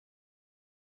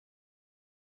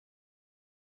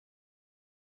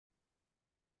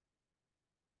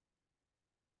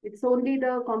It's only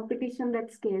the competition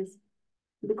that scares,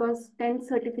 because 10th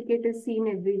certificate is seen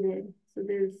everywhere. So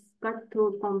there's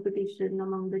cutthroat competition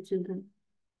among the children.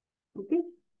 Okay.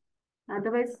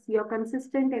 Otherwise, your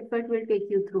consistent effort will take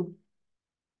you through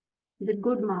with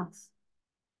good marks.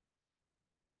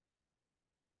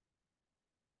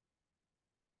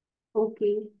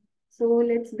 Okay. So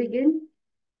let's begin.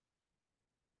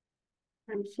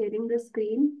 I'm sharing the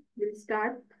screen. We'll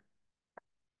start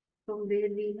from where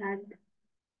we had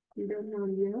done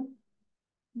earlier.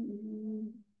 Mm,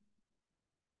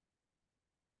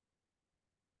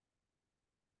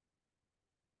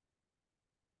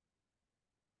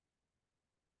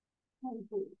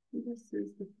 This is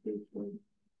the paper.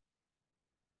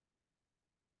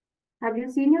 Have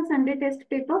you seen your Sunday test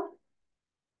paper?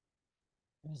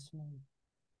 Yes, ma'am.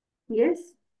 Yes.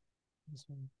 Yes,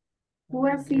 ma'am. Who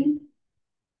has seen?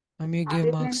 You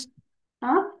gave marks.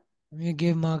 Huh? You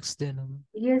gave marks then.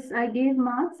 Yes, I gave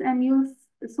marks, and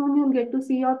soon you'll get to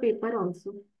see your paper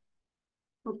also.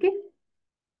 Okay?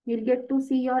 You'll get to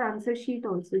see your answer sheet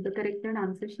also, the corrected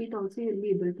answer sheet also you'll be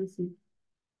able to see.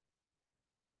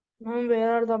 Ma'am,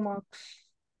 where are the marks?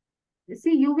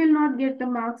 See, you will not get the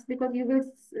marks because you will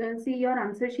see your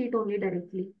answer sheet only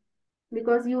directly,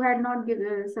 because you had not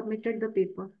submitted the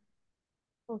paper.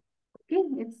 Okay. Okay,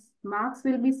 its marks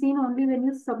will be seen only when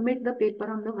you submit the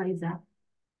paper on the WISE app.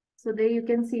 So there you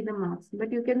can see the marks,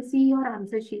 but you can see your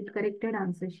answer sheet, corrected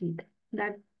answer sheet.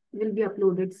 That will be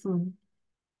uploaded soon.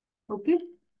 Okay.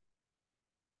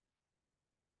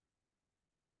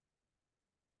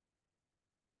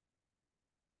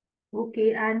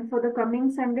 Okay, and for the coming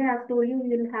Sunday, I've told you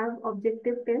we'll have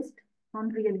objective test on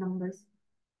real numbers.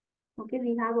 Okay,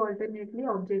 we have alternately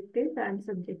objective and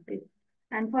subjective.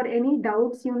 And for any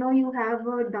doubts, you have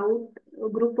a doubt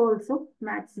group also,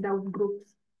 maths doubt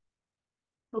groups.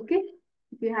 Okay,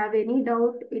 if you have any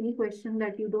doubt, any question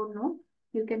that you don't know,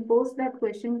 you can post that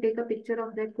question, take a picture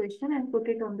of that question and put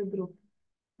it on the group.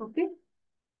 Okay,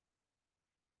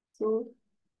 so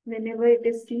whenever it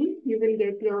is seen, you will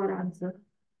get your answer.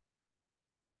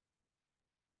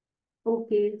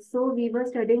 Okay, so we were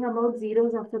studying about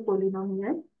zeros of the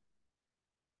polynomial.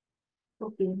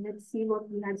 Okay, let's see what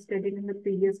we had studied in the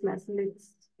previous class.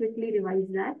 Let's quickly revise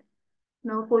that.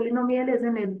 Now, polynomial is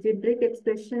an algebraic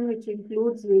expression which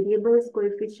includes variables,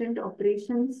 coefficient,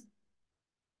 operations,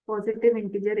 positive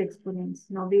integer exponents.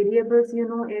 Now, variables,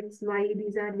 x, y,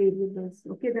 these are variables.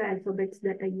 Okay, the alphabets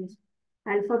that I use.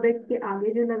 Alphabet के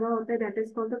आगे जो लगा होता है, that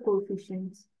is called the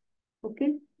coefficients.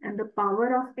 Okay, and the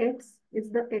power of x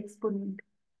is the exponent.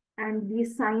 And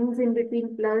these signs in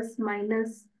between plus,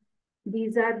 minus,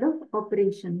 these are the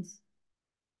operations.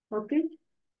 Okay.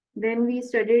 Then we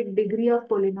studied degree of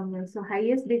polynomial. So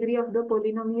highest degree of the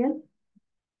polynomial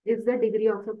is the degree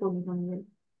of a polynomial.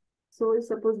 So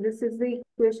suppose this is the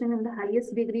equation, and the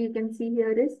highest degree you can see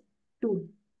here is 2.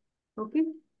 Okay.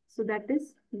 So that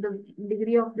is the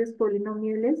degree of this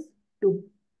polynomial is 2.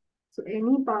 So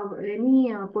any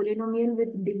polynomial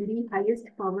with degree highest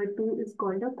power 2 is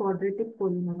called a quadratic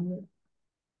polynomial.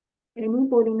 Any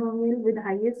polynomial with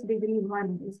highest degree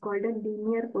 1 is called a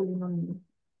linear polynomial.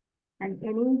 And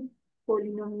any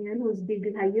polynomial whose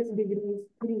highest degree is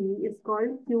 3 is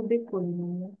called cubic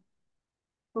polynomial.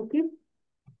 Okay.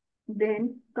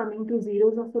 Then coming to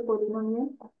zeros of the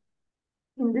polynomial.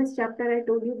 In this chapter, I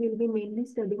told you we'll be mainly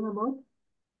studying about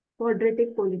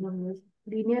quadratic polynomials.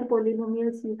 Linear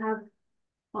polynomials you have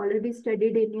already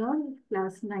studied in your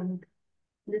class 9th.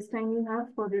 This time you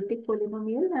have quadratic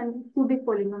polynomial and cubic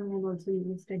polynomial also you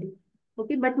will study.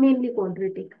 Okay, but mainly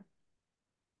quadratic.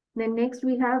 Then next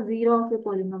we have zero of a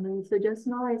polynomial. So just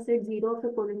now I said zero of a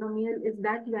polynomial is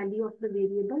that value of the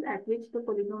variable at which the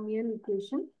polynomial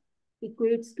equation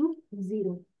equates to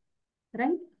 0.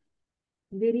 Right?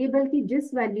 Variable की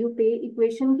जिस value पे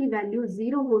equation की value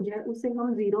 0 हो जाए उसे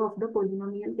हम zero of the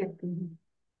polynomial कहते हैं.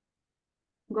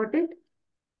 Got it?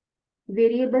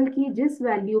 वेरिएबल की जिस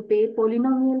वैल्यू पे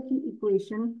पोलिनोमियल की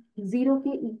इक्वेशन 0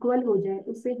 के इक्वल हो जाए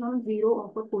उसे हम जीरो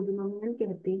ऑफ अ पोलिनोमियल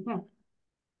कहते हैं.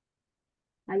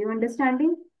 Are you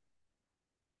understanding?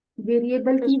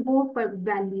 वेरिएबल की वो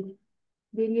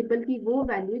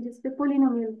वैल्यू जिसपे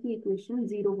पोलिनोमियल की इक्वेशन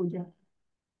 0 हो जाए.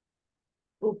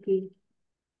 Okay.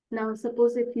 Now,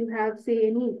 suppose if you have, say,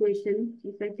 any equation,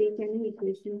 if I take any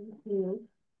equation here,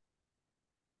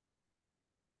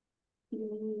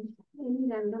 any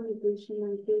random equation,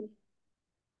 I take.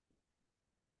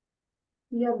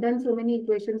 You have done so many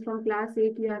equations from class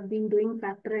 8, you have been doing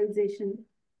factorization.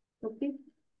 Okay.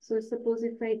 So suppose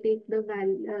if I take the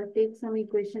value, take some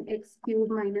equation x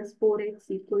cubed minus 4x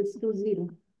equals to 0.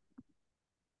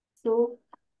 So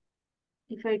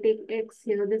If I take x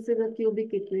here, this is a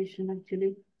cubic equation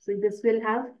actually. So this will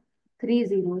have 3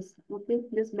 zeros. Okay,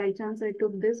 just by chance I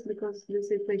took this because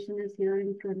this equation is here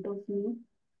in front of me.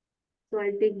 So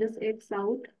I'll take this x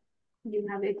out. You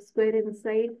have x square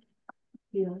inside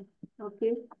here.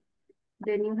 Okay.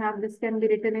 Then you have this can be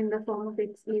written in the form of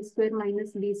x a square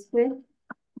minus b square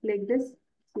like this.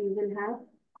 So you will have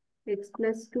x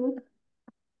plus 2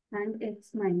 and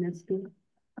x minus 2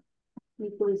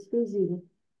 equals to 0.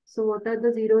 So what are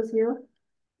the zeros here?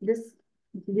 This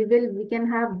we can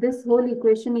have this whole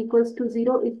equation equals to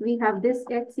 0 if we have this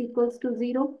x equals to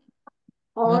 0,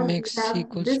 or Ma'am, we x have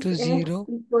equals this to x 0.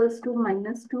 equals to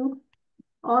minus 2,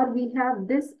 or we have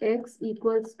this x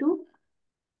equals to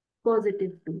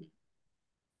positive 2.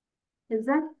 Is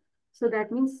that? So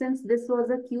that means since this was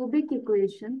a cubic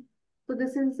equation, so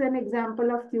this is an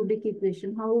example of cubic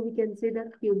equation. How we can say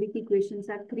that cubic equations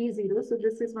have 3 zeros. So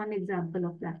this is one example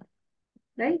of that,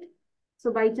 right?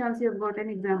 So by chance you have got an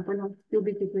example of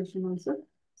cubic equation also.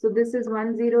 So this is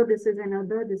 1 0, this is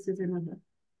another, this is another.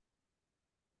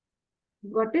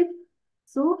 Got it?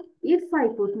 So if I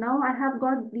put, now I have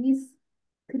got these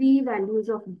 3 values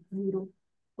of 0.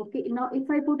 Okay, now if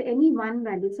I put any one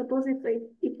value, suppose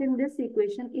if in this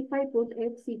equation, if I put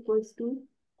x equals to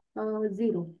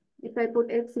 0, if I put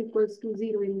x equals to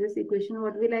 0 in this equation,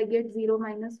 what will I get? 0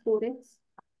 minus 4x.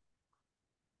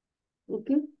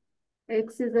 Okay,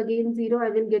 x is again 0, I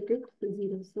will get it to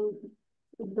 0. So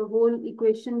the whole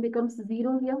equation becomes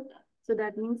 0 here. So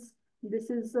that means this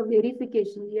is a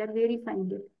verification. We are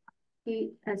verifying it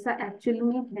कि ऐसा actually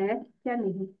में है क्या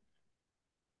नहीं,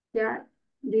 क्या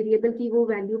variable की वो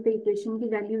value पे इक्वेशन की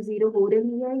वैल्यू 0 हो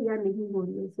रही है या नहीं हो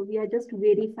रही है. So we are just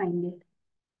verifying it.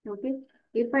 Okay,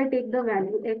 if I take the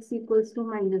value x equals to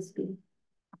 -2,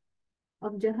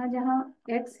 अब जहां जहां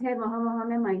x है वहां वहां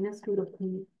मैं -2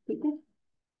 रखूंगी. ठीक है,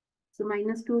 so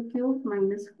 -2 cube,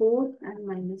 -4 and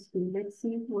 -2. Let's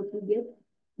see what we get.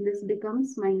 This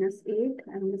becomes -8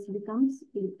 and this becomes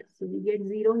 8. So we get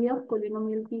 0 here.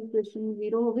 Polynomial की इक्वेशन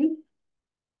 0 हो गई.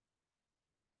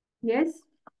 Yes.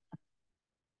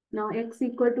 Now x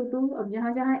equal to 2. अब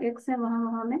जहां जहां x है वहां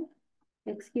वहां मैं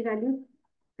x की वैल्यू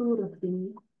 2 रख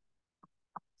दूंगी.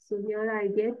 So here I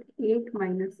get 8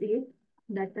 minus 8.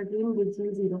 That again gives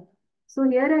me 0. So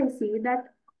here I see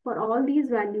that for all these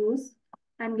values,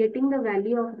 I'm getting the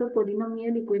value of the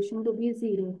polynomial equation to be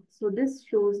 0. So this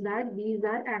shows that these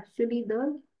are actually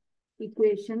the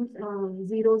equations,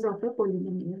 zeros of a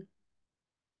polynomial.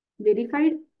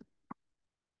 Verified?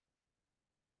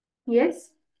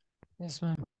 Yes? Yes,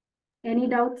 ma'am. Any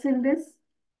doubts in this?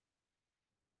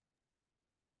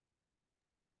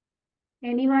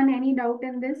 Anyone, any doubt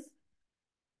in this?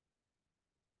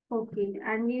 Okay,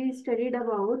 and we studied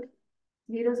about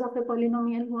zeros of a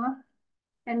polynomial हुआ,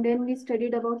 and then we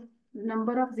studied about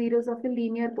number of zeros of a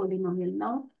linear polynomial.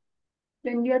 Now,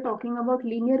 when we are talking about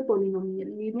linear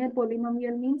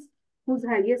polynomial means whose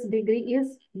highest degree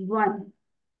is 1.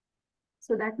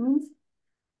 So that means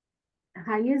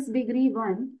highest degree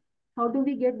 1. How do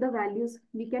we get the values?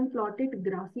 We can plot it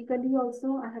graphically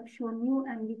also, I have shown you,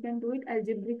 and we can do it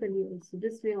algebraically also.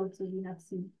 This way also we have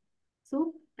seen.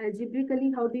 So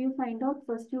algebraically, how do you find out?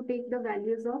 First you take the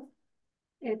values of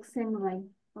x and y.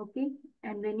 Okay,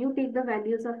 and when you take the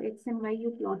values of x and y,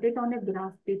 you plot it on a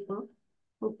graph paper.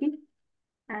 Okay,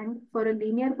 and for a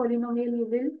linear polynomial, you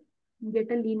will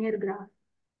get a linear graph.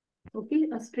 Okay,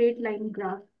 a straight line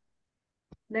graph,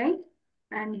 right?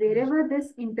 And wherever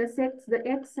this intersects the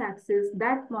x-axis,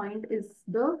 that point is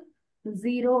the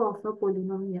 0 of a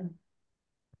polynomial.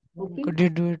 Okay. Could you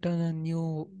do it on a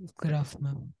new graph,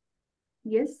 ma'am?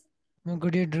 Yes.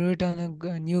 Could you draw it on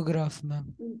a new graph,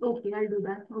 ma'am? Okay, I'll do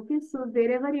that. Okay, so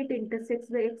wherever it intersects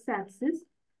the x-axis,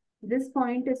 this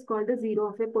point is called the 0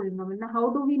 of a polynomial. Now, how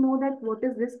do we know that what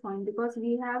is this point? Because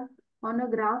we have on a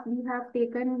graph, we have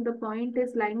taken the point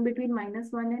is lying between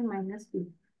 -1 and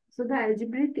 -2. So the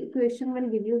algebraic equation will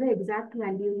give you the exact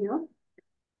value here.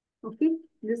 Okay,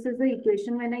 this is the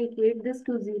equation. When I equate this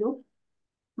to 0,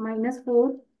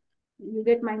 -4, you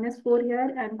get -4 here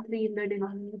and 3 in the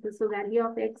denominator. So value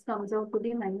of x comes out to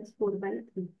be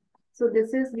 -4/3. So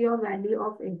this is your value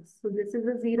of x. So this is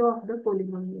the 0 of the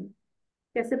polynomial.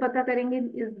 कैसे पता करेंगे?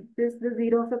 Is this the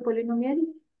 0 of a polynomial?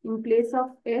 In place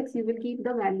of x, you will keep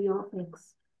the value of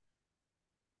x.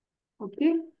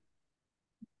 Okay.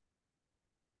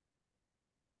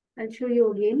 I'll show you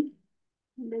again.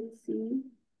 Let's see.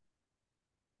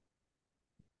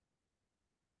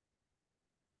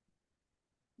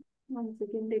 One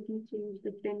second, let me change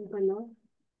the pen color.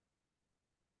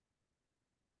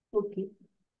 Okay.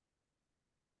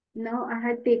 Now I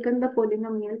had taken the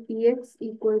polynomial px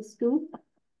equals to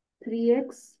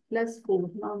 3x plus 4.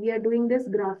 Now we are doing this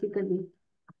graphically.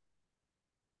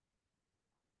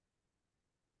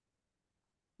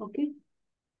 Okay.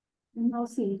 Now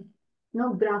see.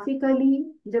 Now graphically,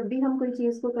 जब भी हम कोई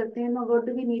चीज को करते हैं ना, what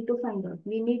do we need to find out?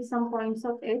 We need some points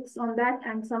of x on that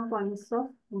and some points of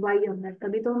y on that.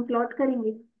 तभी तो हम plot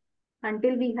करेंगे.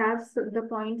 Until we have the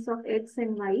points of x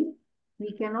and y,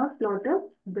 we cannot plot a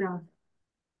graph.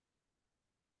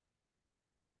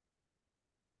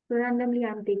 So randomly,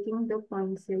 I'm taking the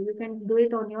points here. You can do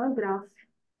it on your graph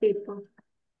paper.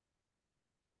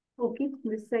 Okay,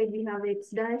 this side we have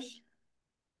x dash.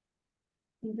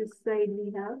 This side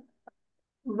we have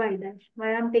y dash.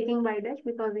 Why I'm taking y dash?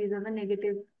 Because these are the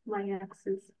negative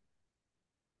y-axis.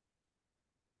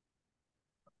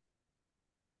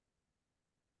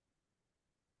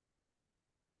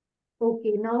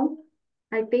 Okay, now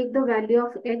I take the value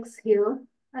of x here.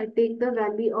 I take the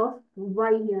value of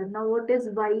y here. Now what is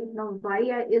y? Now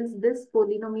y is this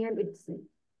polynomial itself.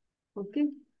 Okay,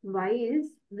 y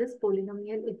is this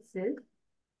polynomial itself,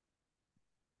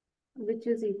 which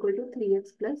is equal to 3x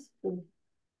plus 4.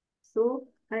 So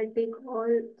I'll take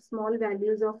all small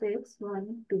values of x,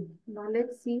 1, 2. Now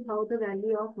let's see how the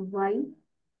value of y,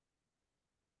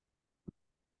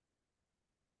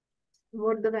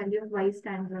 what the value of y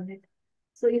stands on it.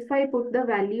 So if I put the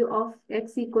value of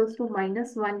x equals to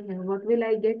 -1 here, what will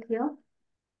I get here?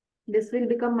 This will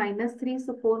become -3,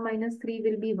 so 4 minus 3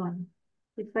 will be 1.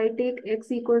 If I take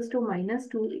x equals to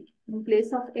 -2, in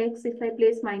place of x, if I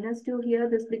place -2 here,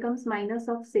 this becomes minus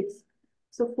of 6.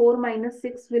 So 4 minus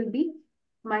 6 will be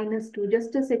 -2.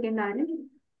 Just a second, Aryan.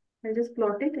 I'll just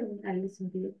plot it and I'll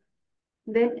listen to you.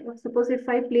 Then suppose if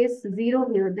I place 0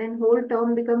 here, then whole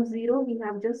term becomes 0. We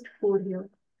have just 4 here.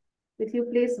 If you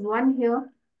place 1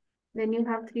 here, then you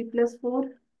have 3 plus 4,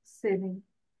 7.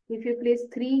 If you place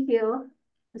 3 here,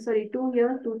 sorry, 2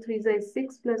 here, 2 3s is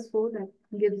 6 plus 4, that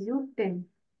gives you 10.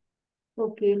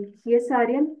 Okay. Yes,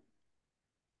 Aryan?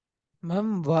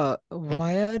 Ma'am,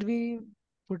 why are we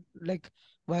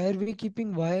why are we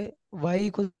keeping y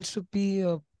equals to p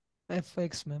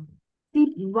fx, ma'am?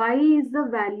 See, y is the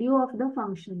value of the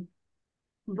function.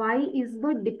 Y is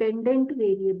the dependent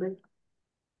variable.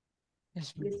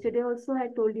 Yes, ma'am. Yesterday also I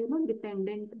told you, no,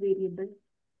 dependent variable.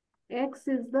 X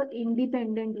is the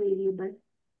independent variable.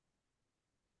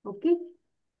 Okay.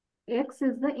 X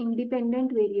is the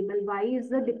independent variable. Y is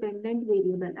the dependent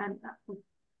variable. And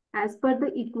as per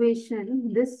the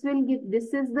equation, this will give,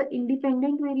 this is the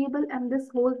independent variable and this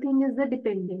whole thing is the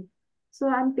dependent. So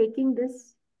I'm taking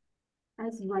this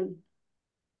as y.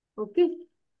 Okay.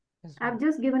 Yes, I've ma'am.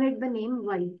 just given it the name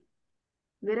y.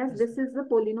 Whereas Yes, this is the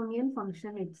polynomial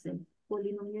function itself,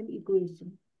 polynomial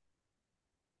equation.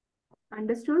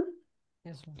 Understood?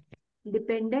 Yes, ma'am.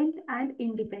 Dependent and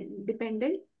independent.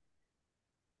 Dependent.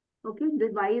 Okay, the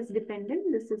y is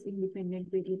dependent, this is independent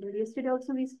variable. Yesterday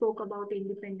also we spoke about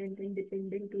independent and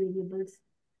dependent variables.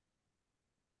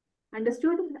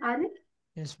 Understood, Arif?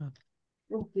 Yes, ma'am.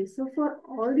 Okay, so for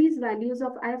all these values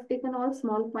of, I have taken all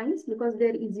small points because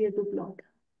they're easier to plot.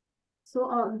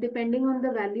 So depending on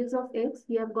the values of x,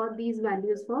 we have got these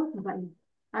values for y.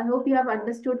 I hope you have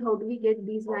understood how do we get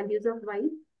these values of y.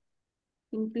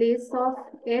 In place of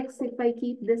x, if I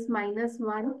keep this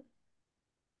 -1,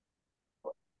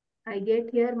 I get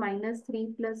here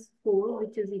 -3 plus 4,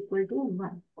 which is equal to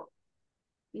 1.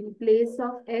 In place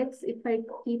of x, if I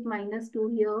keep -2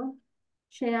 here,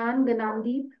 Shayan,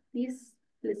 Ganandeep, please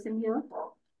listen here.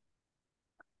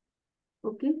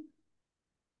 Okay.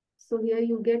 So here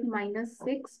you get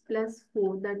 -6 plus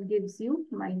 4, that gives you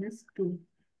 -2.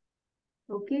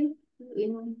 Okay.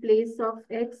 In place of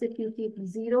x, if you keep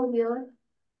 0 here,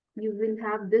 you will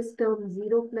have this term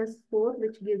 0 plus 4,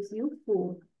 which gives you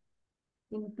 4.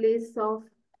 In place of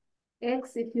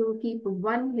x, if you keep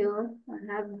 1 here, I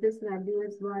have this value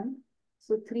as 1.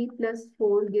 So 3 plus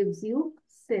 4 gives you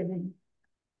 7.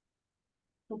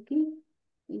 Okay.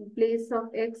 In place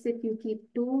of x, if you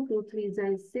keep 2, 2 3s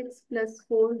is 6 plus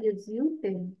 4 gives you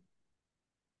 10.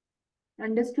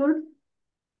 Understood?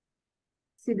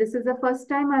 See, this is the first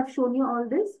time I've shown you all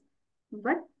this,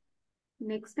 but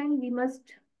next time we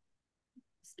must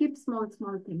skip small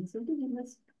things. Okay, we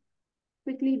must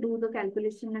quickly do the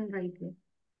calculation and write here.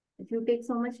 If you take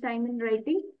so much time in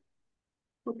writing,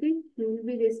 okay, you will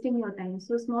be wasting your time.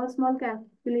 So small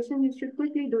calculation, you should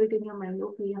quickly do it in your mind.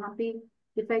 Okay, यहाँ पे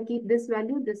if I keep this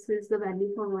value, this is the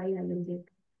value for y I will get.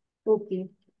 Okay.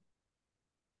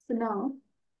 So now,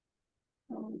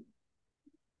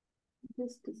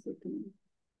 just a second.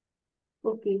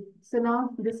 Okay, so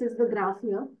now this is the graph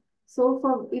here. So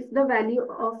for if the value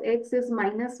of x is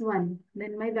 -1,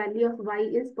 then my value of y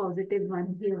is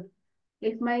 +1 here.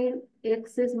 If my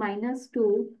x is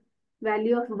 -2,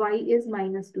 value of y is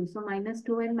 -2. So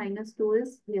 -2 and -2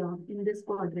 is here in this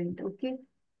quadrant. Okay.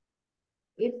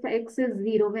 If x is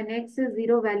 0, when x is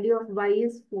 0, value of y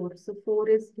is 4. So 4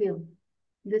 is here,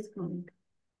 this point.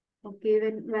 Okay,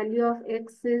 when value of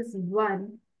x is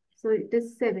 1, so it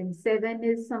is 7. 7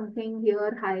 is something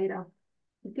here higher up.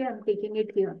 Okay, I'm taking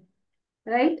it here,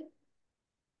 right?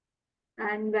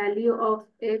 And value of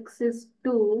x is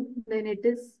 2, then it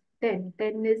is 10.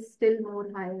 10 is still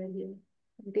more higher here.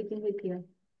 I'm taking it here.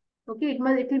 Okay,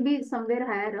 it will be somewhere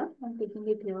higher up. I'm taking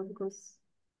it here because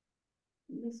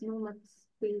there's no much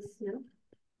space here.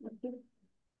 Okay.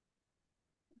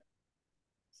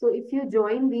 So if you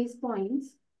join these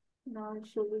points, now I'll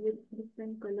show you with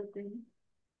different color pen.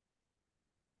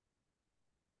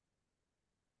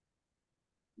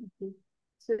 Okay.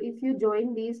 So if you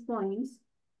join these points,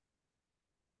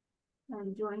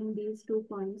 and join these 2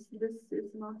 points, this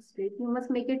is not straight. You must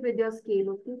make it with your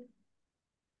scale, okay?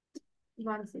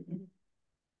 1 second.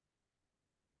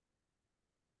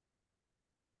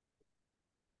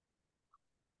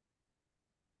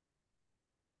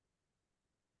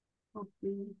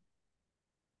 Okay.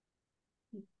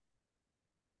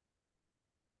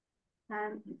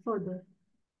 And further.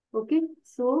 Okay,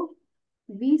 so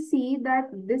we see that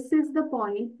this is the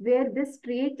point where this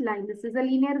straight line, this is a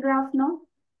linear graph now.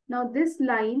 Now this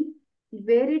line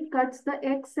where it cuts the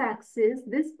x-axis,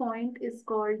 this point is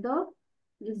called the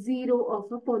zero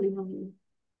of a polynomial.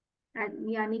 And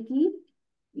यानी कि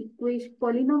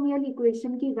polynomial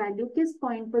equation की value किस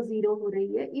point पर zero हो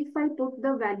रही है? If I put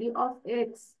the value of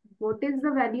x, what is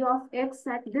the value of x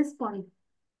at this point?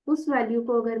 उस value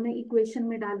को अगर मैं इक्वेशन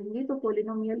में डालूंगी तो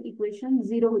पोलिनोमियल इक्वेशन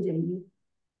जीरो हो जाएगी.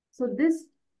 So this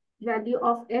value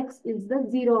of x is the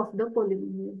zero of the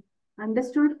polynomial.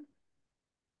 Understood?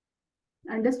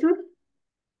 Understood?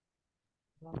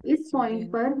 इस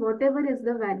पॉइंट पर what ever is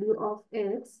the value of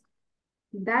x,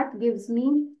 that gives me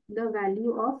the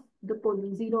value of the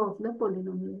zero of the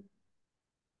polynomial.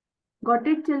 Got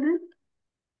it, children?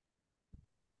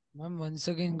 Ma'am, once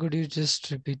again, could you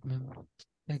just repeat, ma'am?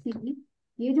 Like, See,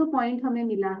 ये जो point हमें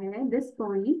मिला है, this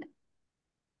point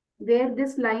where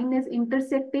this line is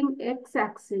intersecting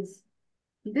x-axis,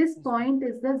 this point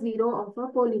is the zero of a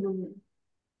polynomial.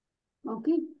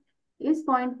 Okay, इस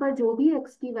point पर जो भी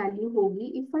x की वैल्यू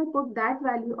होगी, if I put that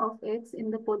value of x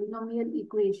in the polynomial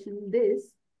equation, in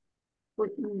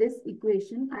this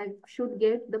equation, I should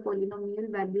get the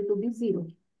polynomial value to be 0.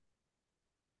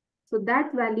 So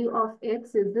that value of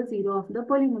x is the zero of the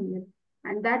polynomial,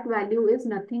 and that value is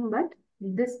nothing but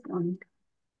this point.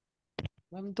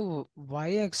 ma'am, तो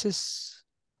y-axis.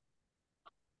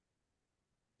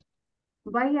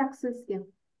 Y-axis क्या?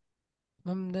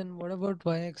 Ma'am, then what about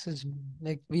y-axis?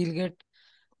 Like we'll get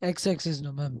x-axis,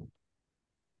 no, ma'am.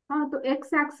 हाँ, तो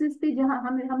x-axis पे जहाँ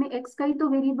हमें x का ही तो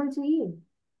variable चाहिए.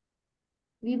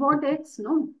 We want Okay. x,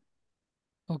 no?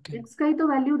 Okay. x का ही तो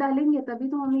वैल्यू डालेंगे तभी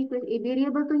तो हमें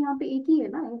वेरिएबल तो यहाँ पे एक ही है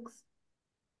ना, x.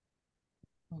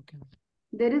 Okay.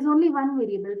 There is only one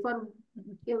variable for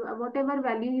whatever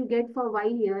value you get for y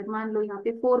here. मान लो यहाँ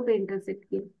पे 4 पे इंटरसेक्ट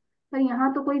किया, पर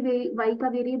यहाँ तो कोई y का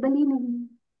वेरिएबल ही नहीं है.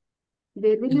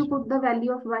 Where will you Yes. put the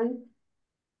value of y?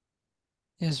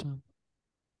 Yes, ma'am.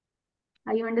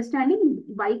 Are you understanding?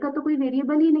 Y का तो कोई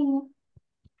वेरिएबल ही नहीं है.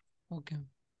 Okay.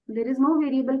 There is no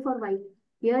variable for y.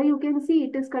 Here you can see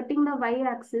it is cutting the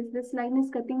y-axis. This line is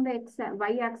cutting the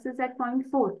y-axis at point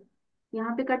 4.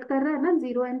 यहाँ पे cut कर रहा है ना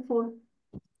 0 and 4.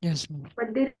 Yes, ma'am.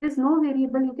 But there is no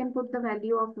variable you can put the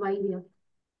value of y here.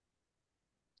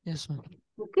 Yes, ma'am.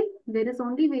 Okay, there is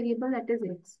only variable that is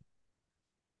x.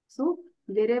 So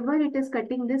wherever it is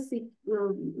cutting this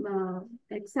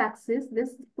x-axis,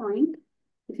 this point,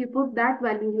 if you put that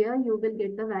value here, you will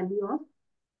get the value of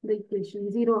the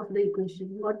equation, zero of the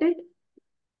equation. Got it?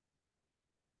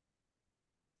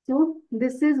 So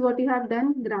this is what you have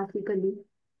done graphically.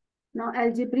 Now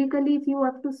algebraically, if you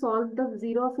have to solve the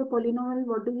zero of a polynomial,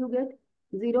 what do you get?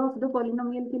 Zero of the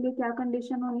polynomial के लिए क्या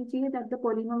condition होनी चाहिए? That the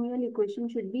polynomial equation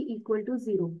should be equal to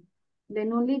 0.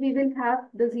 Then only we will have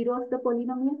the zero of the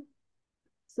polynomial.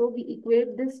 So we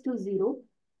equate this to 0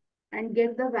 and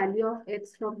get the value of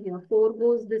x from here. 4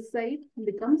 goes this side,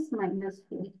 becomes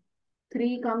 -4.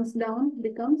 3 comes down,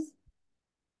 becomes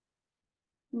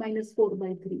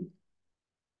 -4/3.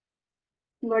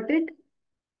 Got it?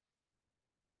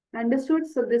 Understood?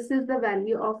 So this is the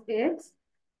value of x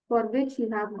for which you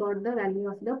have got the value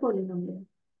of the polynomial.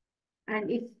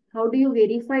 And how do you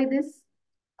verify this?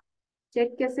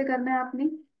 Check कैसे करना है आपने?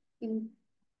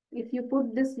 If you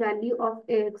put this value of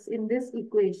x in this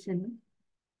equation,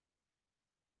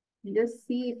 just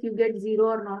see if you get 0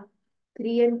 or not.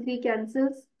 3 and 3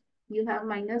 cancels. You have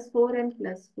 -4 and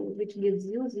 +4, which gives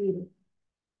you 0.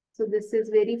 So this is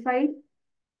verified.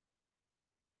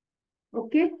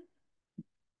 Okay.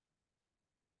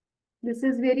 This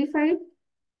is verified.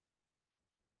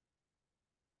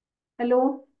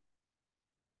 Hello?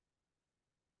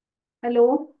 Hello?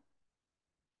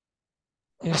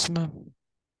 Yes, ma'am.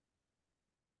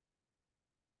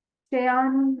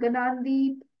 Shayan,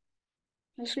 Ganandeep,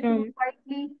 I Yes, sit more ma'am.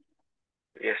 quietly.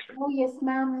 Yes, No, yes,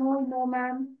 ma'am. No, no,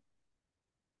 ma'am.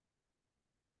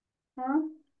 हाँ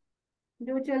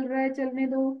जो चल रहा है चलने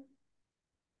दो.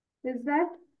 Is that?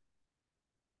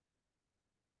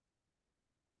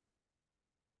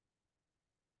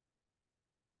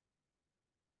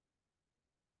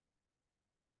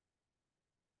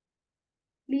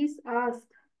 Please ask.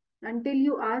 Until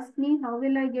you ask me, how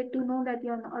will I get to know that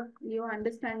you're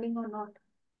understanding or not?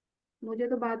 मुझे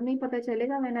तो बाद में ही पता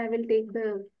चलेगा when I will take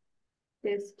the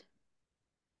test.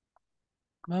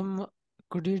 Ma'am,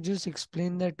 could you just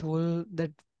explain that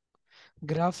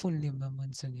graph only, ma'am,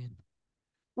 once again?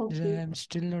 I Okay. am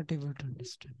still not able to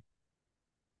understand.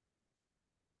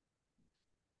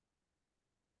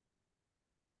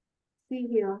 See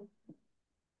here.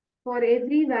 For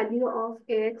every value of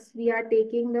x, we are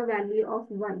taking the value of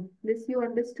 1. This you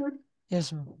understood?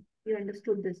 Yes, ma'am. You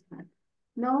understood this part.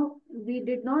 Now, we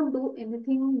did not do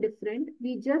anything different.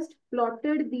 We just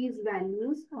plotted these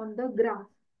values on the graph.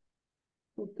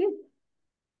 Okay.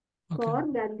 Okay, For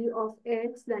ma'am. value of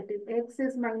x, that is x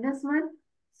is -1.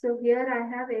 So here I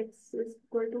have x is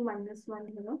equal to -1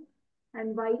 here,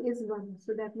 and y is 1.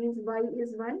 So that means y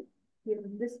is 1 here,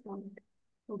 this point.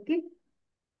 Okay.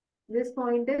 This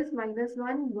point is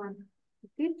 -1, 1.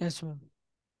 Okay. Yes, ma'am.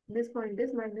 This point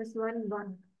is -1,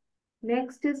 1.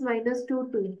 Next is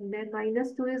 -2, 2. Then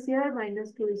 -2 is here,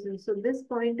 -2 is here. So this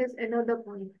point is another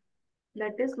point.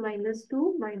 That is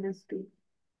 -2, -2.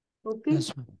 Okay.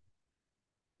 Yes, ma'am.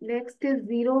 Next is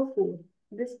 0, 4.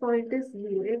 This point is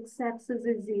 0. X-axis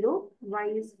is 0, y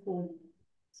is 4.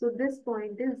 So this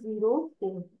point is 0,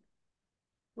 4.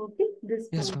 Okay, this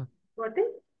Yes, point. ma'am. Got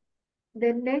it?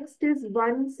 Then next is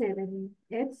 1, 7.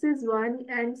 X is 1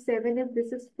 and 7 if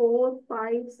this is 4,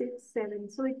 5, 6, 7.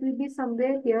 So it will be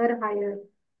somewhere here higher.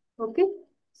 Okay,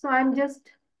 so I'm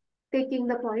just taking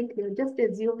the point here, just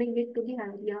assuming it to be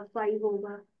higher. Yeah, 5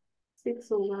 over,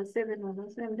 6 over, 7 over.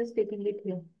 So I'm just taking it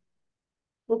here.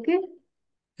 Okay.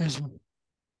 Yes, ma'am.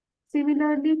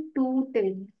 Similarly, 2,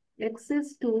 10. X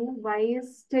is 2, y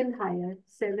is still higher.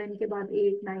 7 के बाद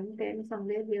 8, 9, 10,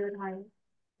 somewhere here higher.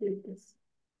 Like this.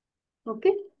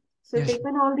 Okay. So Yes, ma'am.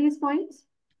 taken all these points.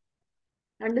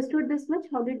 Understood this much?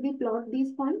 How did we plot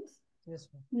these points? Yes,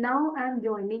 ma'am. Now I'm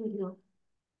joining here.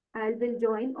 I will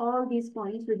join all these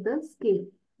points with the scale.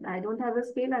 I don't have a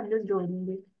scale, I'm just joining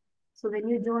it. So when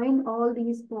you join all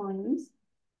these points,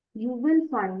 you will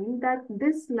find that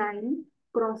this line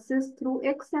crosses through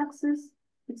x-axis.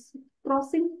 It's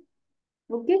crossing,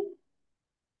 okay?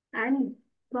 And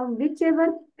from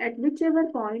whichever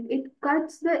point it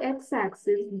cuts the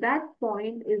x-axis, that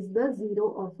point is the zero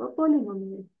of a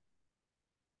polynomial.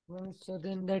 Ma'am, so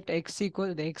then that x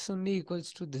only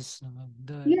equals to this, no, ma'am,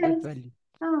 that Yes. value.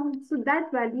 So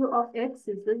that value of x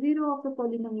is the zero of a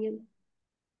polynomial.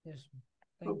 Yes, ma'am.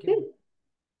 Thank Okay. you.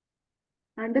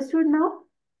 Understood now?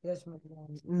 Yes, ma'am.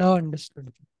 Now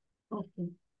understood. Okay.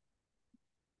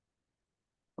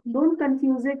 Don't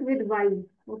confuse it with y.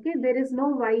 Okay, there is no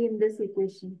y in this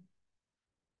equation.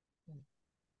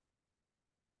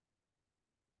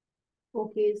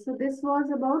 Okay, so this was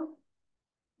about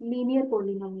linear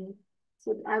polynomial.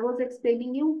 So I was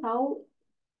explaining you how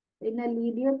in a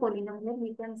linear polynomial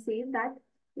we can say that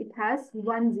it has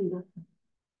 1 0.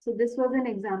 So this was an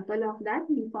example of that.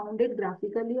 We found it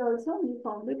graphically also. We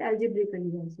found it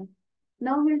algebraically also.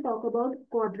 Now we'll talk about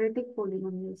quadratic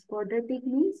polynomials. Quadratic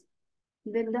means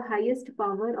when the highest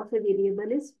power of a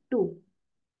variable is 2.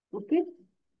 Okay,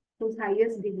 whose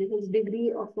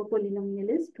degree of a polynomial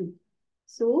is 2.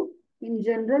 So in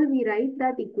general, we write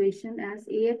that equation as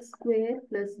ax square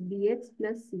plus bx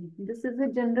plus c. This is the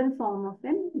general form of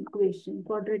an equation,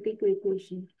 quadratic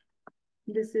equation.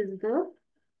 This is the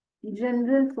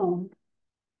general form.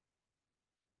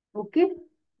 Okay,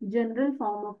 general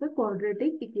form of the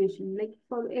quadratic equation. Like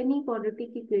for any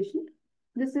quadratic equation,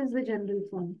 this is the general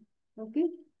form. Okay,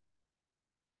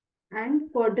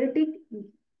 and quadratic,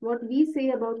 what we say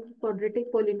about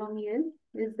quadratic polynomial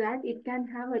is that it can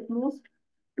have at most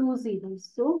two zeros.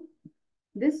 So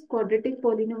this quadratic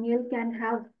polynomial can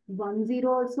have 1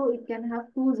 0 also, it can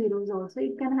have two zeros also,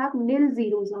 it can have nil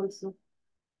zeros also.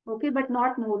 Okay, but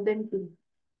not more than two.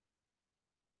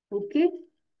 Okay,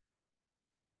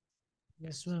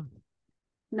 Yes, ma'am.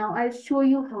 now I'll show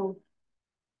you how.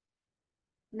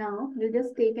 Now, we'll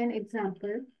just take an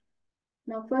example.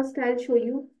 Now, first I'll show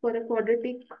you for a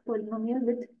quadratic polynomial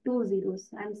with two zeros.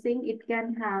 I'm saying it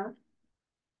can have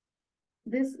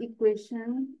this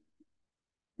equation.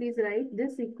 Please write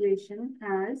this equation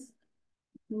as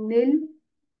nil,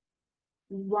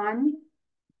 1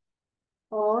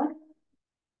 or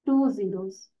two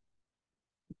zeros.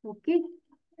 Okay.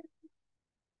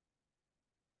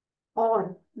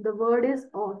 Or, the word is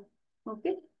or.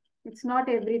 Okay. It's not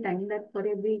every time that for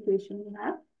every equation you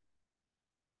have.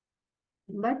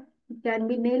 But it can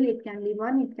be nil, it can be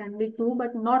 1, it can be 2,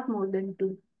 but not more than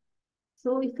 2.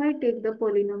 So if I take the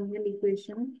polynomial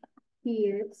equation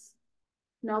px,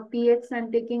 now px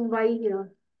I'm taking y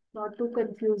here, not to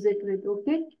confuse it with,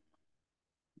 okay?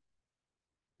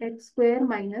 X square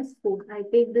minus 4. I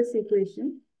take this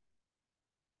equation.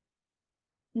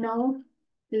 Now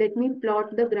let me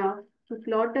plot the graph. To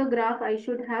plot a graph, I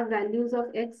should have values of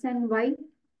x and y.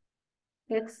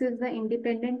 X is the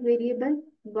independent variable,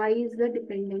 y is the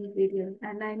dependent variable,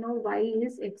 and I know y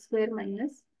is x square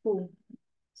minus 4.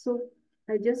 So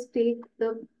I just take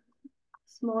the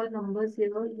small numbers here,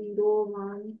 0,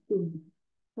 1, 2.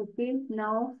 Okay,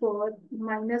 now for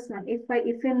minus 1,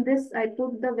 if in this I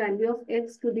put the value of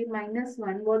x to be minus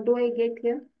 1, what do I get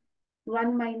here?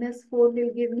 1 minus 4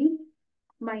 will give me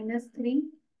minus 3.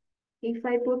 If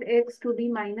I put x to be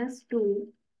minus 2,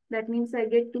 that means I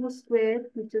get 2 square,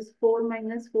 which is 4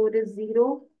 minus 4 is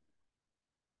 0.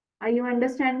 Are you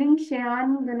understanding,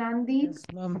 Shayan, Ganandeep? Yes,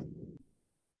 ma'am.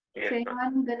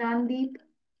 Shayan, Ganandeep?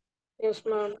 Yes,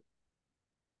 ma'am.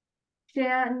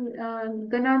 Shayan,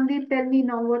 Ganandeep, tell me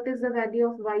now, what is the value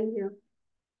of y here?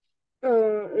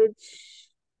 It's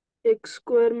x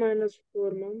square minus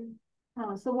 4,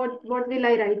 ma'am. So what will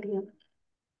I write here?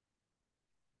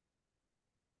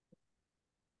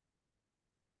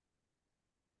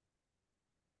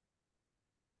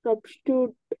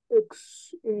 Substitute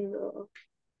x in the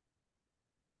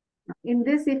In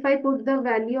this, if I put the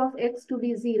value of x to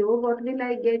be 0, what will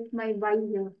I get my y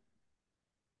here?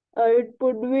 it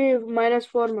would be minus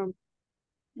 4, ma'am.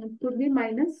 It could be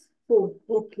minus 4.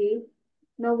 Okay.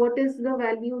 Now, what is the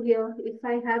value here? If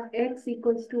I have x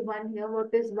equals to 1 here,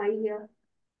 what is y here?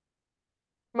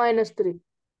 Minus 3.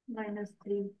 Minus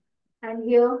 3. And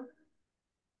here,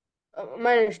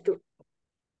 Minus 2.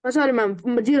 Sorry, ma'am.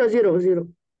 0, 0, 0.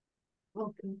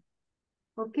 okay.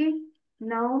 Okay.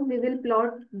 Now, we will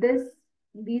plot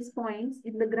these points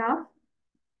in the graph.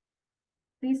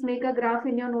 Please make a graph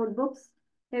in your notebooks,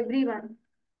 everyone.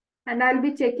 And I'll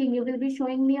be checking. You will be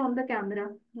showing me on the camera.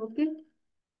 Okay.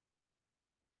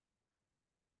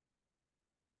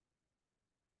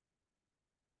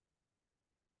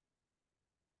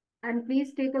 And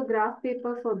please take a graph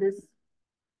paper for this.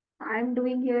 I'm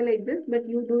doing here like this, but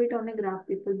you do it on a graph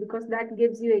paper because that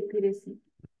gives you accuracy.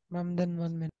 Ma'am, then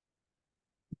 1 minute.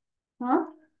 Huh?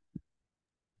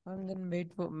 Ma'am, then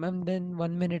wait for ma'am. Then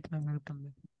 1 minute, ma'am. I'll come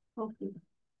back. Okay.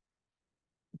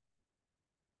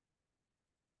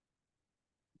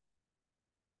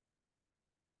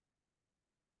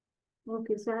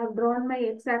 Okay, so I have drawn my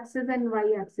x-axis and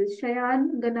y-axis.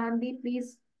 Shayan, Ganandi,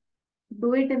 please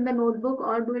do it in the notebook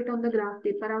or do it on the graph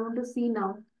paper. I want to see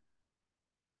now.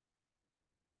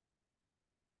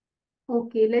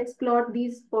 Okay, let's plot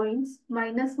these points.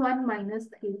 Minus 1, minus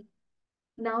 3.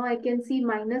 Now I can see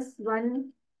minus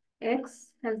 1,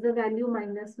 x has the value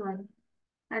minus 1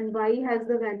 and y has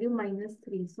the value minus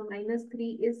 3. So minus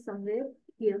 3 is somewhere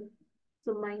here.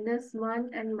 So minus 1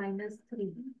 and minus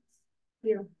 3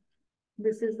 here.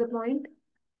 This is the point.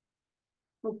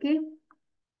 Okay.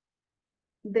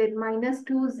 Then minus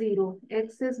 2, 0.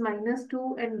 X is minus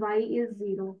 2 and y is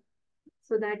 0.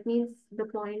 So that means the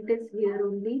point is here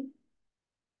only.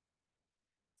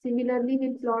 Similarly,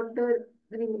 we plot the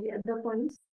other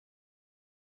points.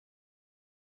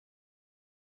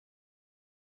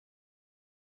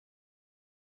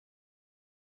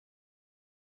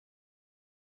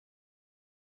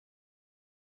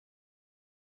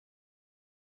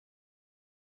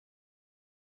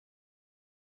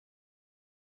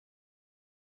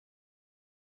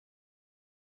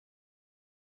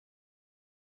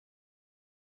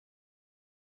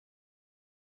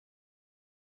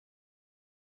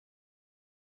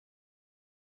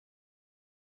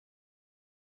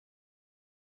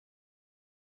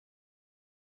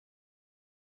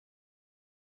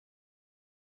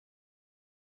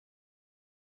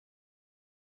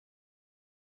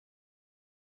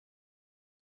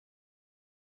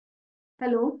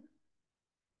 Hello.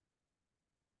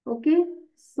 Okay.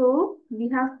 So we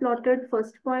have plotted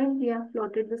first point. We have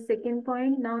plotted the second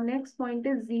point. Now next point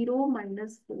is 0,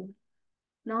 minus 4.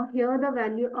 Now here the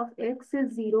value of x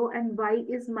is 0 and y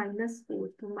is -4.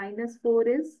 So -4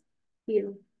 is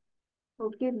here.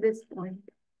 Okay, this point.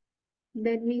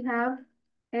 Then we have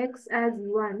x as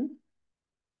 1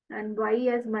 and y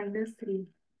as -3.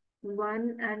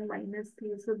 1 and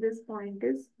 -3. So this point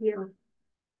is here.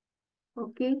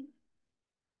 Okay.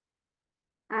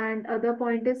 And other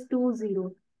point is 2,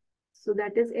 0. So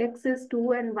that is x is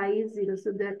 2 and y is 0.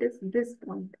 So that is this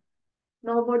point.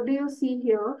 Now what do you see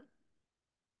here?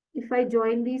 If I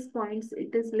join these points,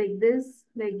 it is like this,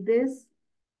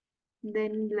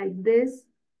 then like this,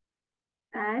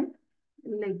 and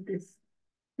like this.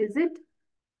 Is it?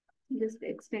 Just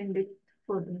extend it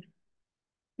further.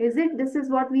 Is it? This is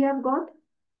what we have got.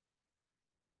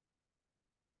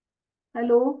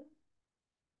 Hello?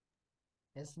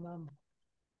 Yes, ma'am.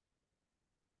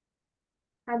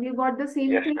 Have you got the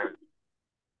same Yes, thing? ma'am.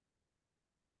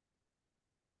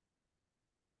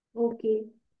 Okay.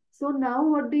 So now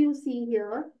what do you see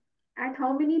here? At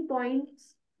how many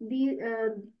points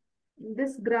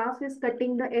this graph is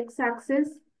cutting the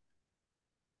x-axis?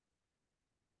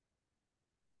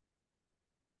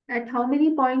 At how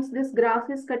many points this graph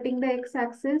is cutting the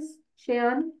x-axis?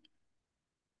 Shayan?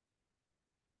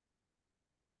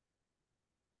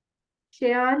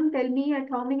 Shayan, tell me at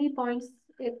how many points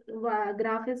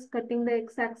graph is cutting the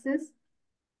x-axis?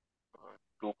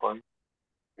 2 points.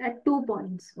 At 2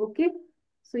 points, okay?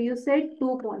 So you said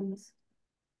 2 points.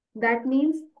 That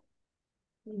means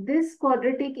this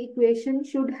quadratic equation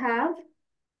should have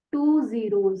 2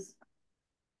 zeros.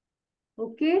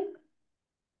 Okay?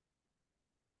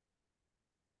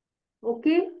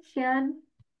 Okay, Shan?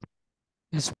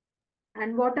 Yes.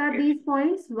 And what are Yes. these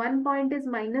points? One point is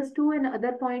 -2 and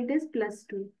other point is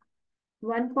 +2.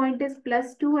 One point is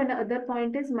 +2 and other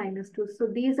point is -2. So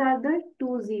these are the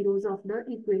 2 zeros of the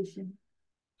equation.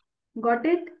 Got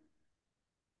it?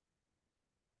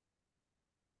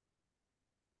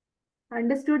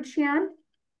 Understood, Shan?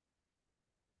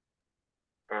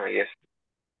 Yes.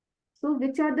 So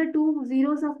which are the 2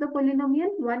 zeros of the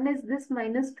polynomial? One is this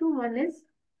 -2, one is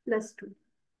 +2.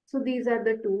 So these are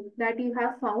the 2 that you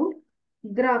have found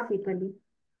graphically.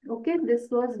 Okay, this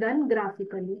was done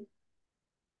graphically.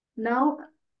 Now,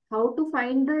 how to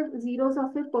find the zeros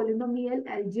of a polynomial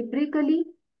algebraically?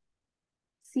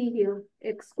 See here,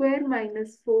 x square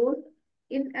minus 4.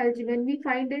 When we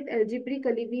find it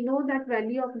algebraically, we know that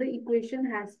value of the equation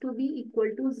has to be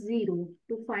equal to 0.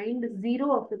 To find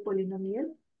 0 of a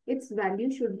polynomial, its value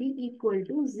should be equal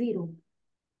to 0.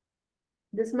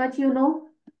 This much you know.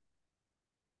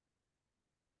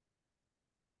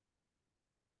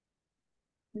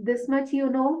 This much you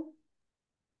know.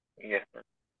 Yes, ma'am.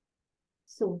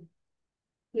 So,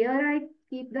 here I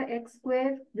keep the x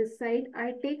square this side.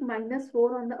 I take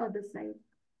 -4 on the other side.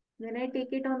 When I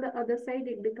take it on the other side,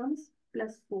 it becomes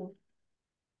 +4.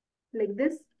 Like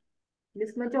this.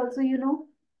 This much also you know.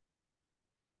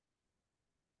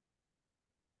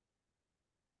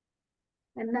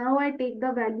 And now I take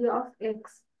the value of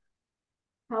x.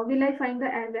 How will I find the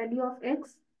value of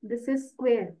x? This is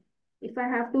square. If I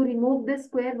have to remove this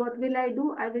square, what will I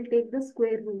do? I will take the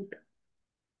square root.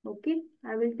 Okay,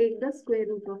 I will take the square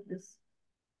root of this.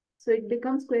 So it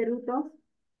becomes square root of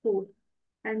 4.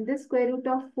 And this square root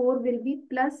of 4 will be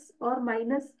plus or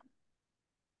minus.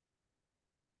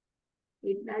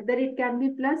 Either it can be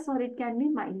plus or it can be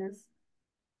minus.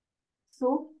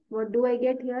 So what do I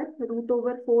get here? Root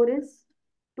over 4 is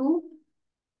 2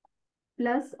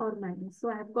 plus or minus. So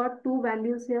I have got two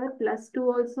values here,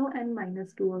 +2 also and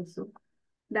 -2 also.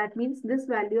 That means this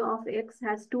value of x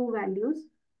has two values,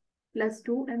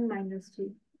 +2 and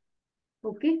 -3.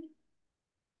 Okay.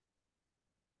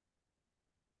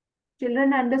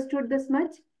 Children understood this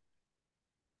much?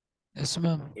 Yes,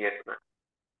 ma'am. Yes, ma'am.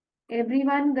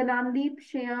 Everyone, Ganandeep,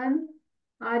 Shayan,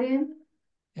 Aryan.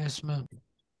 Yes, ma'am.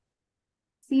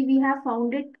 See, we have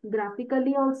found it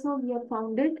graphically also. We have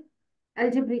found it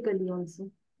algebraically also.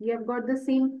 We have got the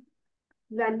same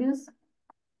values.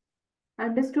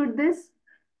 Understood this?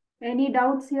 Any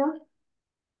doubts here?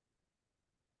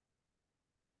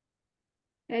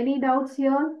 Any doubts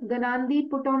here? Ganandeep,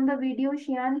 put on the video.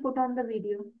 Shayan, put on the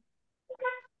video.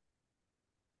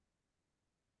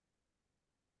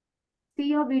 See,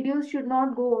 your videos should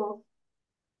not go off.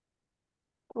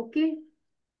 Okay?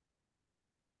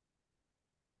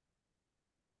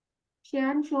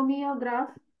 Shayan, show me your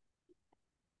graph.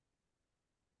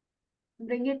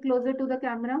 Bring it closer to the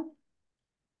camera.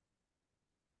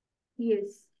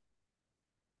 Yes.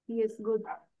 Yes, good.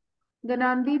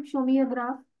 Ganandeep, show me your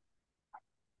graph.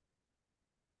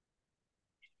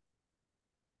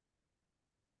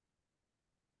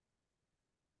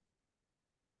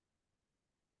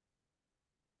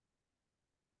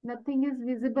 Nothing is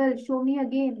visible. Show me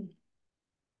again.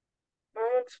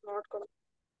 It's not coming.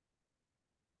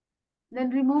 Then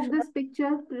remove this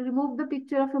picture. Remove the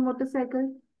picture of a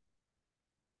motorcycle.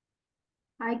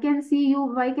 I can see you.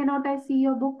 Why cannot I see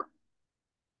your book?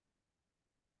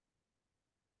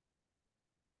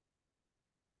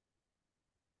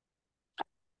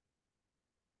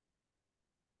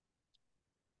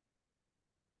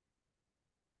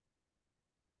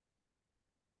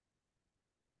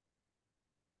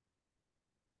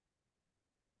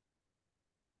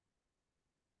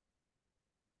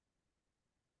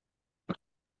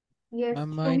 Yes, Ma'am,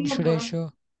 show me mine your should I book.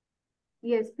 show?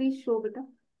 Yes, please show, beta.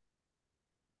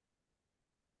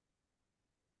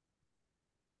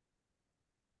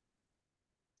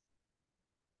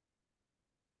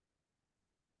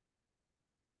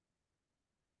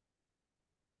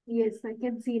 Yes, I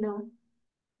can see now.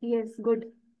 Yes,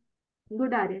 good.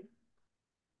 Good, Aryan.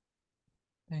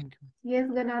 Thank you. Yes,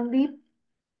 Ganandeep.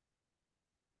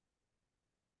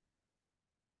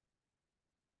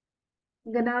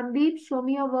 Ganandeep, show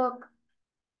me your work.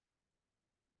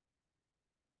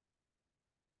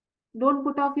 Don't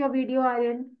put off your video,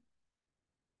 Aryan.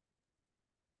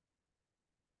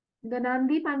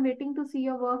 Ganandeep, I'm waiting to see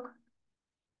your work.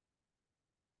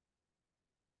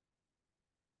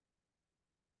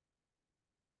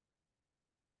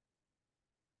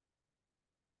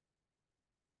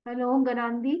 Hello,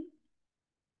 Ganandeep.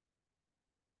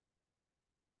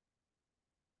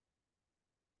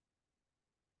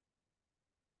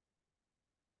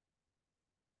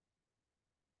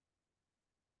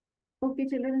 Okay,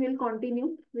 children, we'll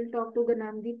continue. We'll talk to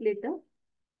Ganandeep later.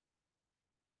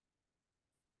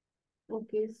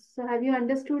 Okay, so have you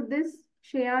understood this,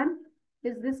 Shayan?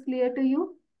 Is this clear to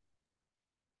you?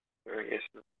 Yes,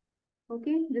 ma'am.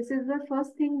 Okay, this is the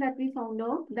first thing that we found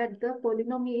out, that the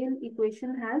polynomial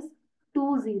equation has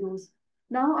two zeros.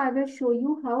 Now I will show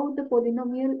you how the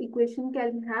polynomial equation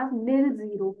can have nil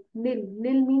zero. Nil.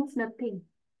 Nil means nothing.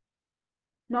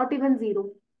 Not even zero.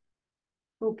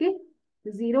 Okay?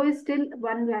 Zero is still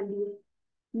one value.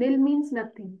 Nil means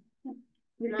nothing.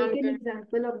 We'll take Ma'am, an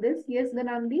example of this. Yes,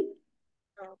 Ganandi?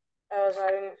 I was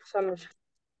having some issue.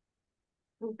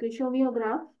 Okay, show me your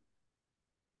graph.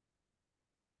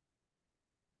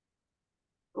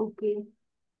 Okay.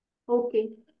 Okay.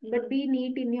 But be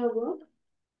neat in your work.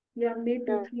 You have made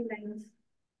two, Yeah. 3 lines.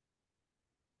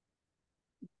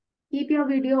 Keep your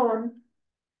video on.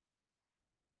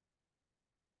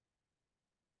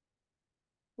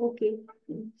 Okay.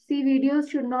 See, videos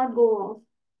should not go off.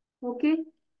 Okay.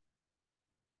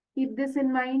 Keep this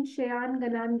in mind. Shayan,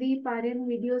 Ganandi, Paryan,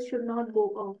 videos should not go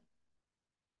off.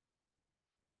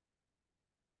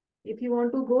 If you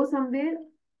want to go somewhere,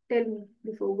 tell me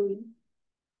before going.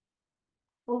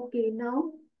 Okay,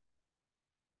 now,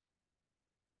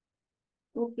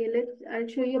 I'll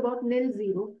show you about nil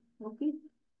zero. Okay.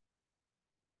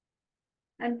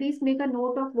 And please make a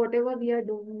note of whatever we are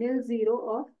doing. Nil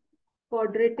zero of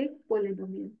quadratic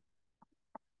polynomial.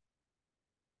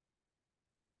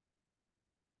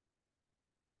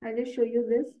 I'll just show you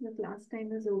this. The class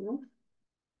time is over.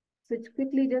 So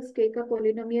quickly just take a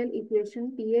polynomial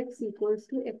equation px equals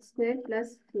to x square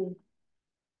plus 4.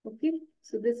 Okay,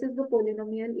 so this is the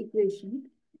polynomial equation.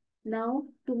 Now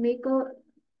to make a,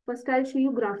 first I'll show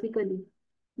you graphically.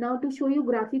 Now to show you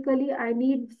graphically, I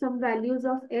need some values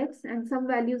of x and some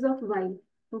values of y.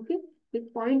 Okay,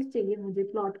 एक point चाहिए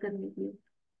मुझे plot करने के लिए.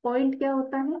 Point क्या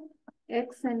होता है?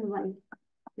 X and y.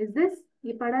 Is this?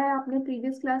 ये पढ़ा है आपने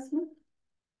previous class में?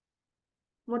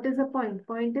 What is the point?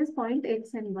 Point is point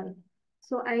x and y.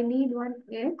 So I need one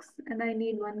x and I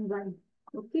need one y.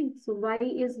 Okay, so y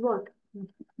is what?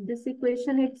 This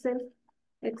equation itself,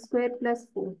 x square plus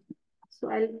 4. So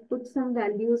I'll put some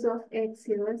values of x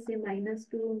here, say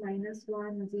 -2,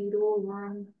 -1, 0,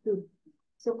 1, 2.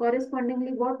 So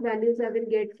correspondingly, what values I will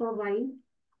get for y?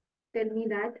 Tell me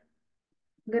that.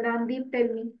 Ganandeep, tell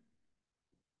me.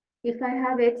 If I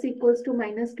have x equals to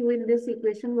 -2 in this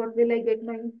equation, what will I get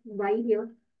my y here?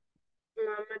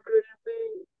 Ma'am, it will be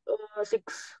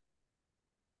 6.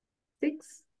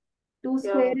 6. 2 Yeah.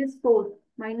 square is 4.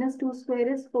 -2 square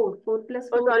is 4. 4 plus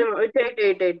Oh, 4 sorry, is ma'am. It's 8,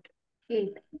 8, 8.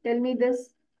 8. Tell me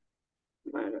this.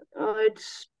 It's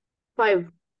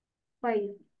 5. 5.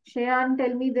 Shayan,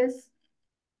 tell me this.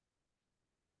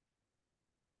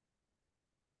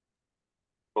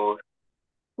 4.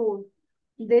 4.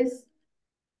 This.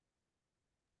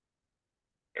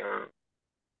 Uh,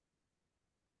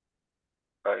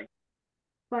 5.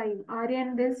 5.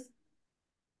 Aryan, this.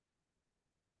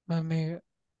 Ma'am, 8.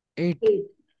 8.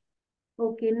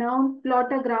 Okay, now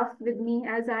plot a graph with me.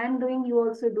 As I am doing, you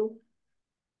also do.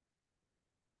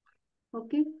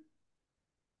 Okay.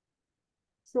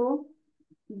 So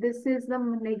this is the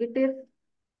negative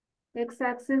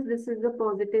x-axis, this is the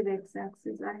positive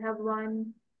x-axis. I have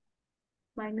 1,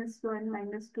 -1,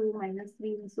 -2,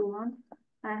 -3, and so on.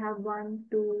 I have 1,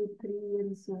 2, 3,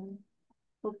 and so on.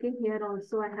 Okay, here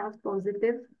also I have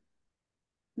positive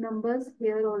numbers.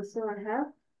 Here also I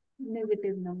have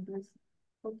negative numbers.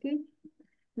 Okay,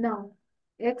 now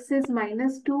x is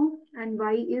 -2 and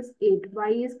y is 8. Y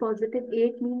is positive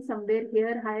 8 means somewhere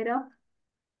here higher up.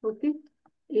 Okay,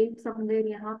 8 somewhere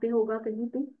यहाँ पे होगा कहीं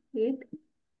पे 8.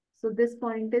 So this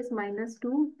point is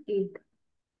 -2, 8.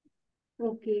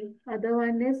 Okay, other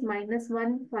one is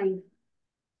 -1, 5.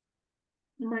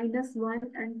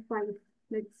 -1 and 5.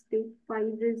 Let's take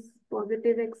 5 is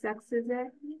positive x-axis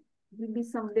है. Will be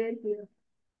somewhere here.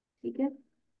 Okay,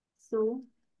 so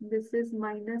this is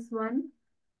 -1,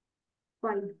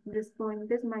 5. This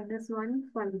point is -1,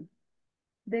 5.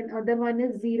 Then other one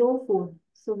is 0, 4.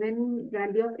 So when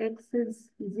value of x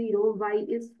is 0, y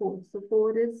is 4. So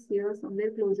 4 is here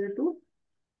somewhere closer to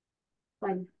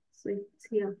 5. So it's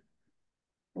here.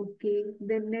 Okay,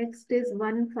 then next is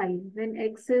 1, 5. When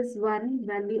x is 1,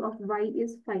 value of y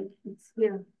is 5. It's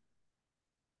here.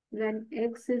 When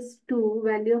x is 2,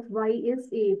 value of y is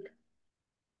 8.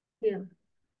 Here.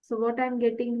 So what I'm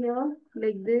getting here,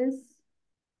 like this,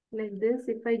 like this.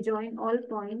 If I join all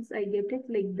points, I get it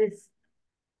like this,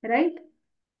 right?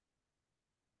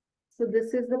 So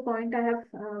this is the point I have,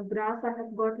 graph I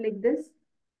have got like this.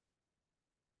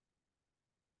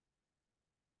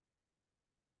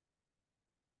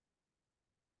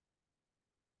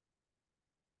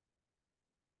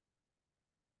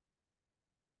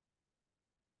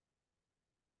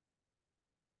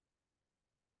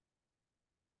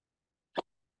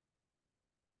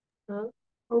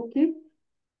 Okay.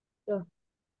 Yeah.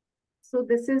 So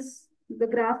this is the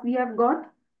graph we have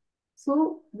got.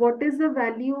 So what is the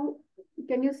value?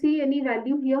 Can you see any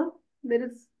value here?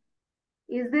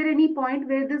 Is there any point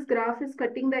where this graph is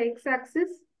cutting the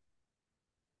x-axis?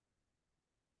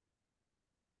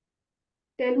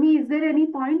 Tell me, is there any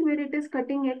point where it is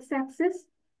cutting x-axis?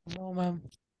 No, ma'am.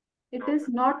 It is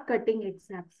not cutting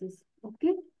x-axis.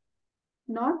 Okay.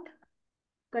 Not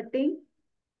cutting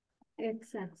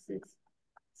x-axis.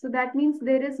 So that means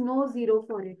there is no 0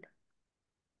 for it.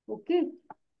 Okay.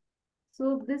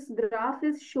 So this graph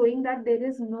is showing that there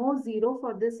is no 0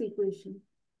 for this equation.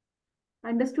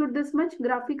 Understood this much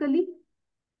graphically?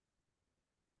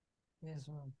 Yes,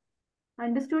 ma'am.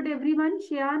 Understood everyone?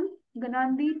 Shian,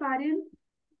 Ganandi, Paryan?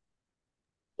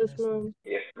 Yes, ma'am.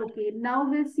 Yes. Okay, now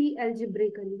we'll see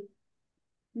algebraically.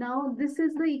 Now this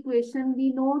is the equation.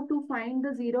 We know to find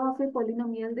the 0 of a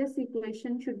polynomial, this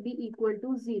equation should be equal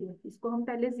to 0. इसको हम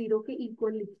पहले 0 के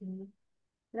equal लिखेंगे.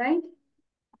 Right?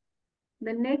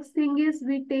 The next thing is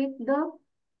we take the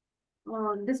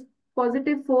this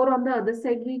positive 4 on the other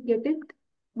side, we get it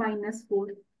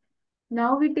 -4.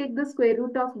 Now we take the square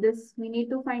root of this. We need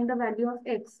to find the value of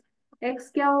x.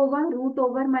 X क्या होगा? Root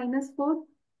over -4.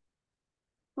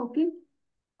 Okay.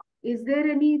 Is there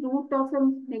any root of a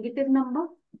negative number?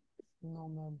 No,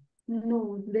 ma'am.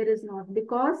 No, there is not,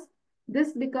 because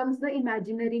this becomes the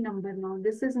imaginary number now.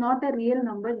 This is not a real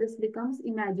number. This becomes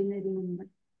imaginary number.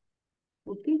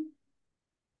 Okay.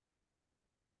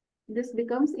 This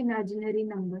becomes imaginary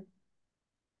number.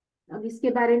 अब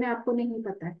इसके बारे में आपको नहीं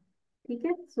पता है. ठीक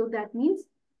है. So that means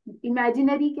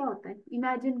imaginary क्या होता है?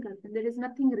 Imagine करते हैं. There is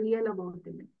nothing real about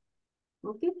it.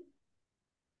 Okay.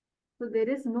 So there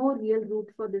is no real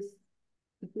root for this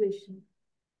equation.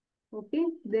 Okay.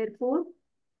 Therefore,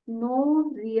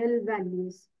 no real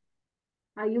values.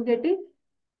 Are you getting?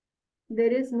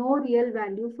 There is no real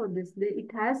value for this.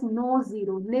 It has no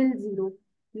 0, nil 0.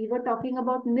 We were talking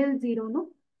about nil 0, no?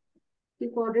 The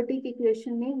quadratic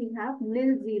equation may we have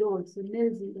nil 0 also,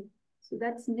 nil 0. So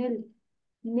that's nil.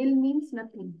 Nil means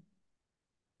nothing.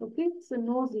 Okay, so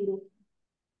no 0.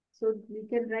 So we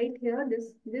can write here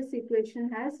this equation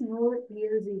has no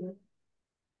real 0.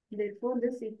 Therefore,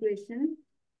 this equation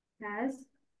has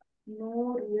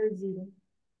no real 0.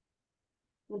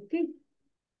 Okay.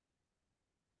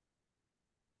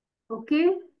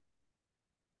 Okay.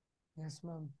 Yes,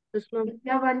 ma'am. Yes, ma'am. If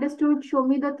you have understood, show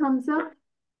me the thumbs up.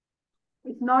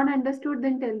 If not understood,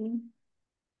 then tell me.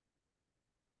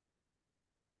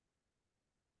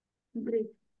 Great.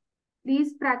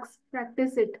 Please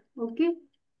practice it. Okay.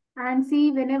 And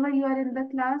see, whenever you are in the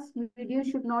class, video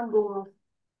should not go off.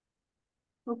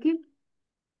 Okay.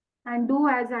 And do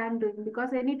as I am doing,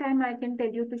 because anytime I can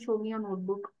tell you to show me a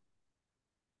notebook.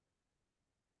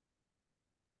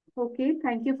 Okay.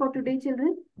 Thank you for today,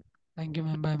 children. Thank you,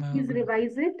 ma'am. Bye, ma'am. Please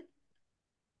revise it.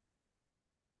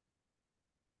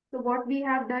 So what we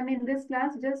have done in this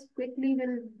class, just quickly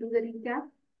we'll do the recap.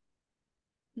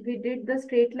 we did the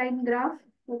straight line graph,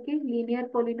 okay, linear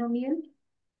polynomial.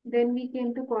 Then we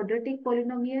came to quadratic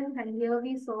polynomial, and here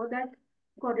we saw that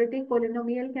quadratic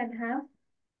polynomial can have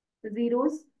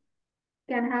zeros,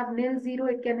 can have nil zero,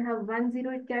 it can have 1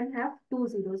 0, it can have 2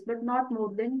 zeros, but not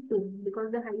more than 2,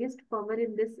 because the highest power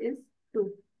in this is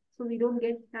 2. So we don't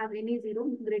have any zero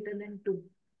greater than 2.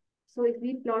 So if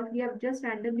we plot, we have just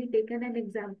randomly taken an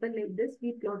example like this.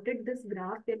 We plotted this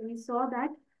graph and we saw that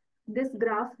this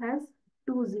graph has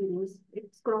two zeros.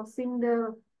 It's crossing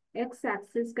the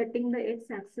x-axis, cutting the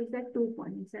x-axis at 2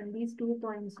 points. And these 2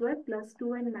 points were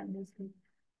 +2 and -2.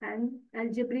 And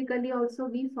algebraically also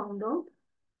we found out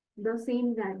the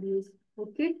same values.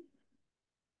 Okay.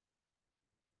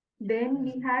 Then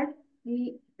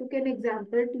we took an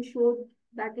example to show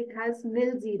that it has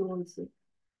nil zero also.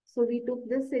 So we took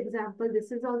this example.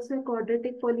 This is also a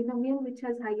quadratic polynomial which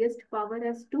has highest power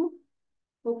as 2.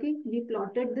 Okay, we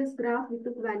plotted this graph. We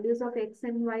took values of x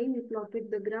and y. We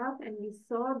plotted the graph and we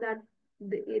saw that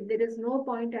there is no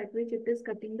point at which it is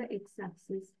cutting the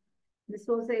x-axis. This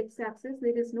was the x-axis.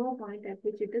 There is no point at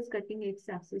which it is cutting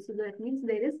x-axis. So that means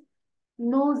there is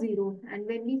no zero. And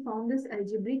when we found this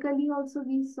algebraically also,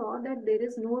 we saw that there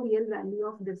is no real value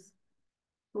of this.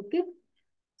 Okay.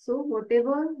 So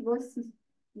whatever was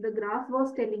the graph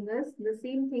was telling us, the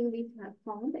same thing we have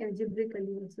found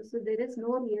algebraically also. So there is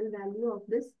no real value of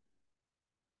this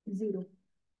 0.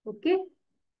 Okay.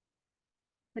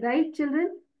 Right,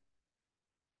 children?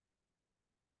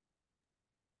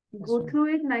 Yes, Go ma'am.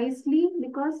 through it nicely,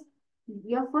 because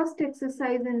your first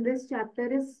exercise in this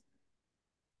chapter is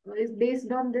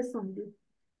based on this only.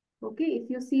 Okay. If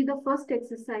you see the first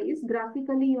exercise,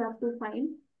 graphically you have to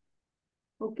find,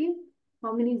 okay,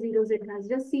 how many zeros it has.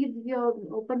 Just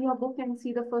open your book and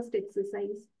see the first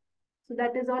exercise. So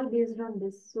that is all based on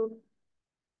this. So,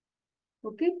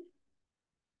 okay.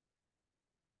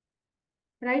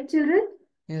 Right, children?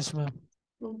 Yes, ma'am.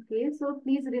 Okay, so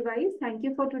please revise. Thank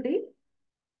you for today.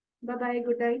 Bye-bye.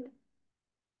 Good night.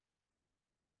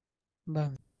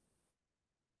 Bye.